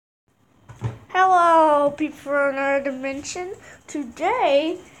Hello, people from our dimension.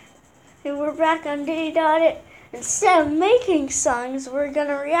 Today, we're back on Ditty. Instead of making songs, we're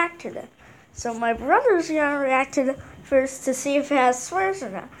gonna react to them. So my brother's gonna react to it first to see if it has swears or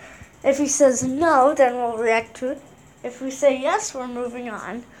not. If he says no, then we'll react to it. If we say yes, we're moving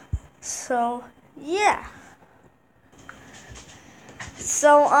on. So yeah.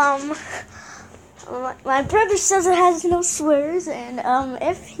 So my brother says it has no swears, and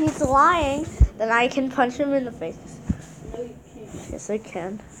if he's lying, then I can punch him in the face. No, you can't. Yes, I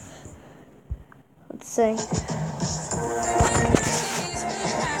can. Let's see.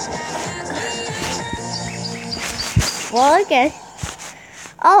 Well, okay.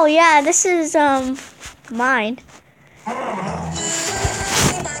 Oh yeah, this is mine.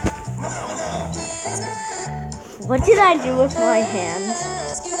 What did I do with my hand?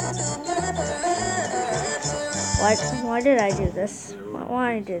 Why did I do this?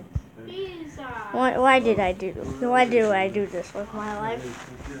 Why did I do this with my life?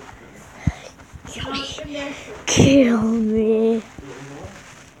 Kill me.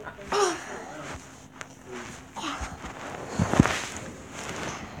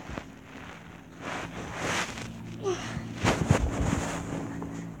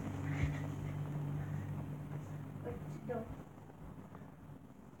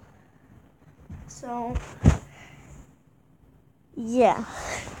 So, yeah.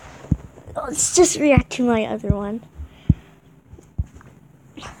 Let's just react to my other one.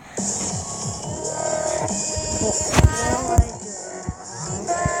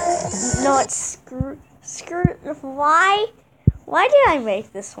 No, it's screw. Why did I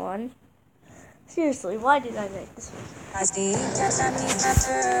make this one? Seriously, why did I make this one?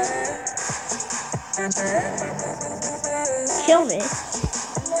 Kill me.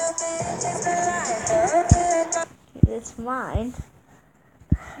 It's mine.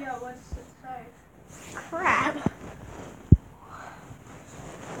 Yeah, what's it say? Crap.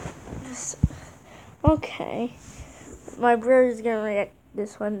 Okay. My brother's gonna react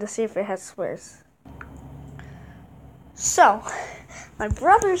this one to see if it has swears. So, my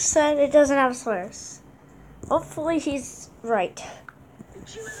brother said it doesn't have swears. Hopefully he's right.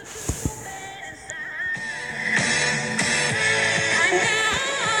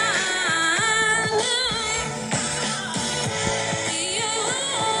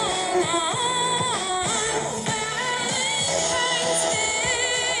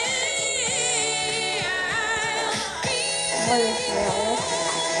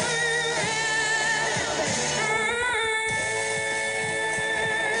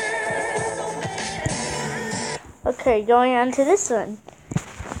 Okay, going on to this one.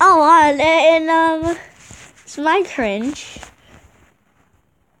 Oh, and it's my cringe.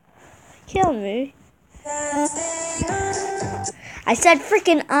 Kill me. I said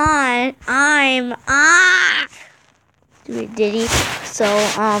freaking I'm do it, Ditty. So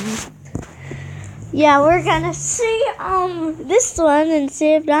yeah, we're gonna see this one and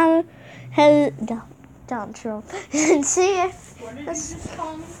see if Donald has Donald Trump and see if What did you just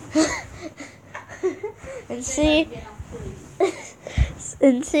call me? and see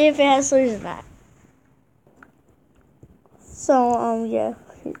if it has swears or not. So yeah,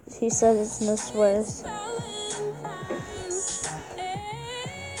 he said it's no swears.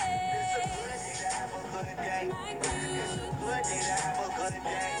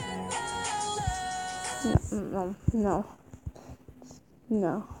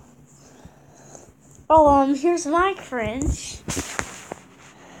 No. Oh, here's my cringe.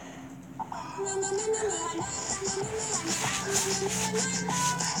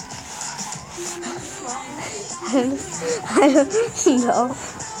 I don't know.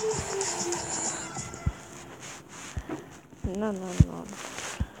 No.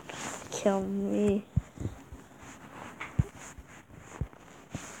 Kill me.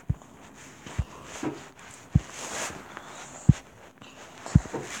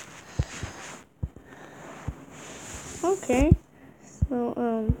 Okay. So,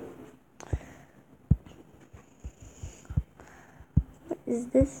 what is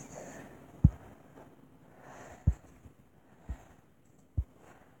this?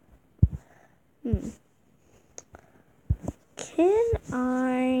 Can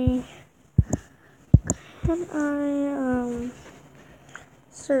I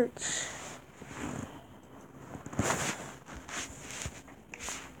search?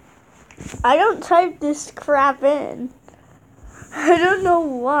 I don't type this crap in. I don't know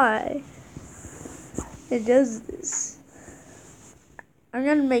why it does this. I'm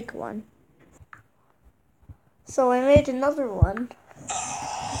gonna make one. So I made another one.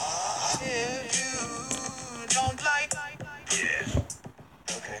 If you don't like, yeah,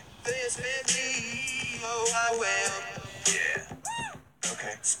 okay. Oh, I will. Yeah.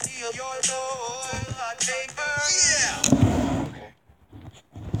 Okay. Steal your toilet paper. Yeah. Okay.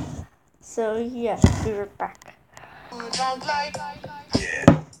 So yeah, we were back. Yeah.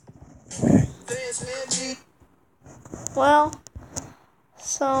 Okay. Well,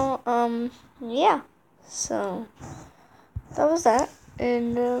 so yeah, so that was that,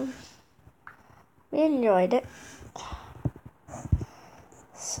 and we enjoyed it.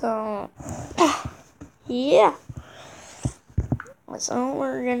 So yeah, that's all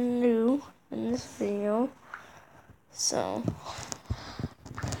we're gonna do in this video. So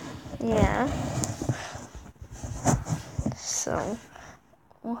yeah, so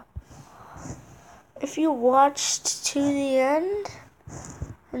if you watched to the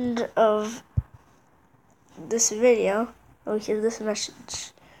end of this video, you'll hear this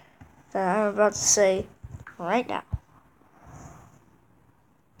message that I'm about to say right now.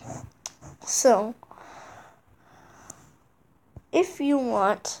 So, if you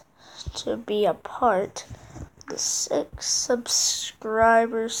want to be a part of the 6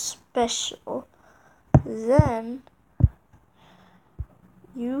 subscriber special, then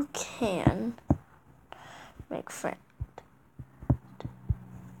you can make friends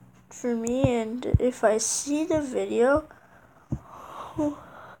for me, and if I see the video,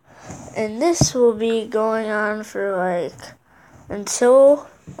 and this will be going on for until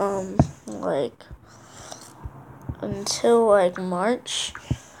March.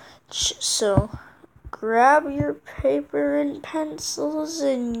 So grab your paper and pencils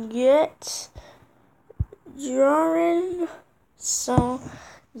and get drawing, so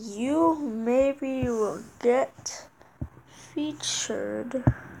you maybe will get featured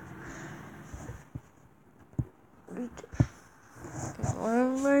in one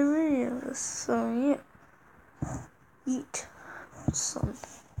of my videos. So yeah, eat some.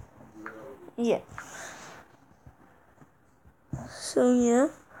 Yeah. So yeah,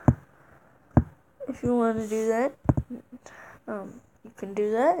 if you want to do that, you can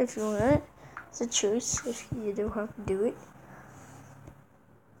do that if you want it. It's a choice if you don't have to do it.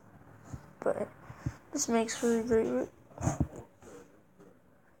 But this makes for a great work.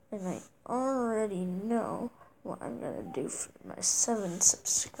 And I already know what I'm gonna do for my 7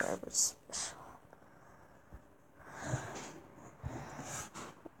 subscribers special.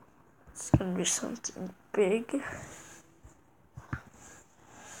 It's gonna be something big.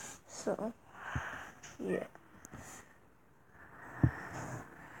 So, yeah.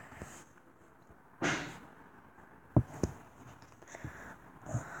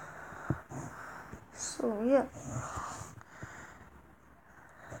 So, yeah.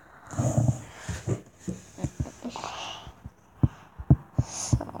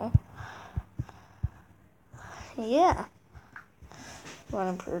 So, yeah.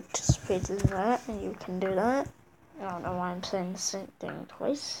 Want to participate in that, and you can do that. I don't know why I'm saying the same thing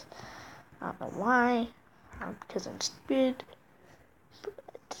twice. I don't know why. Because I'm stupid.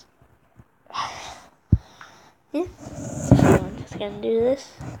 But yeah. So I'm just gonna do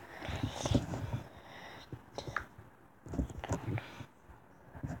this.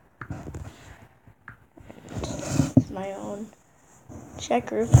 It's my own chat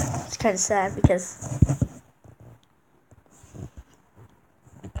group. It's kind of sad because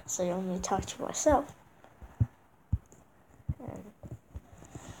I only talk to myself. And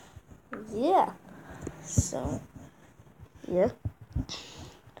yeah. So, yeah.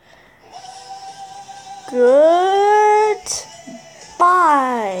 Goodbye.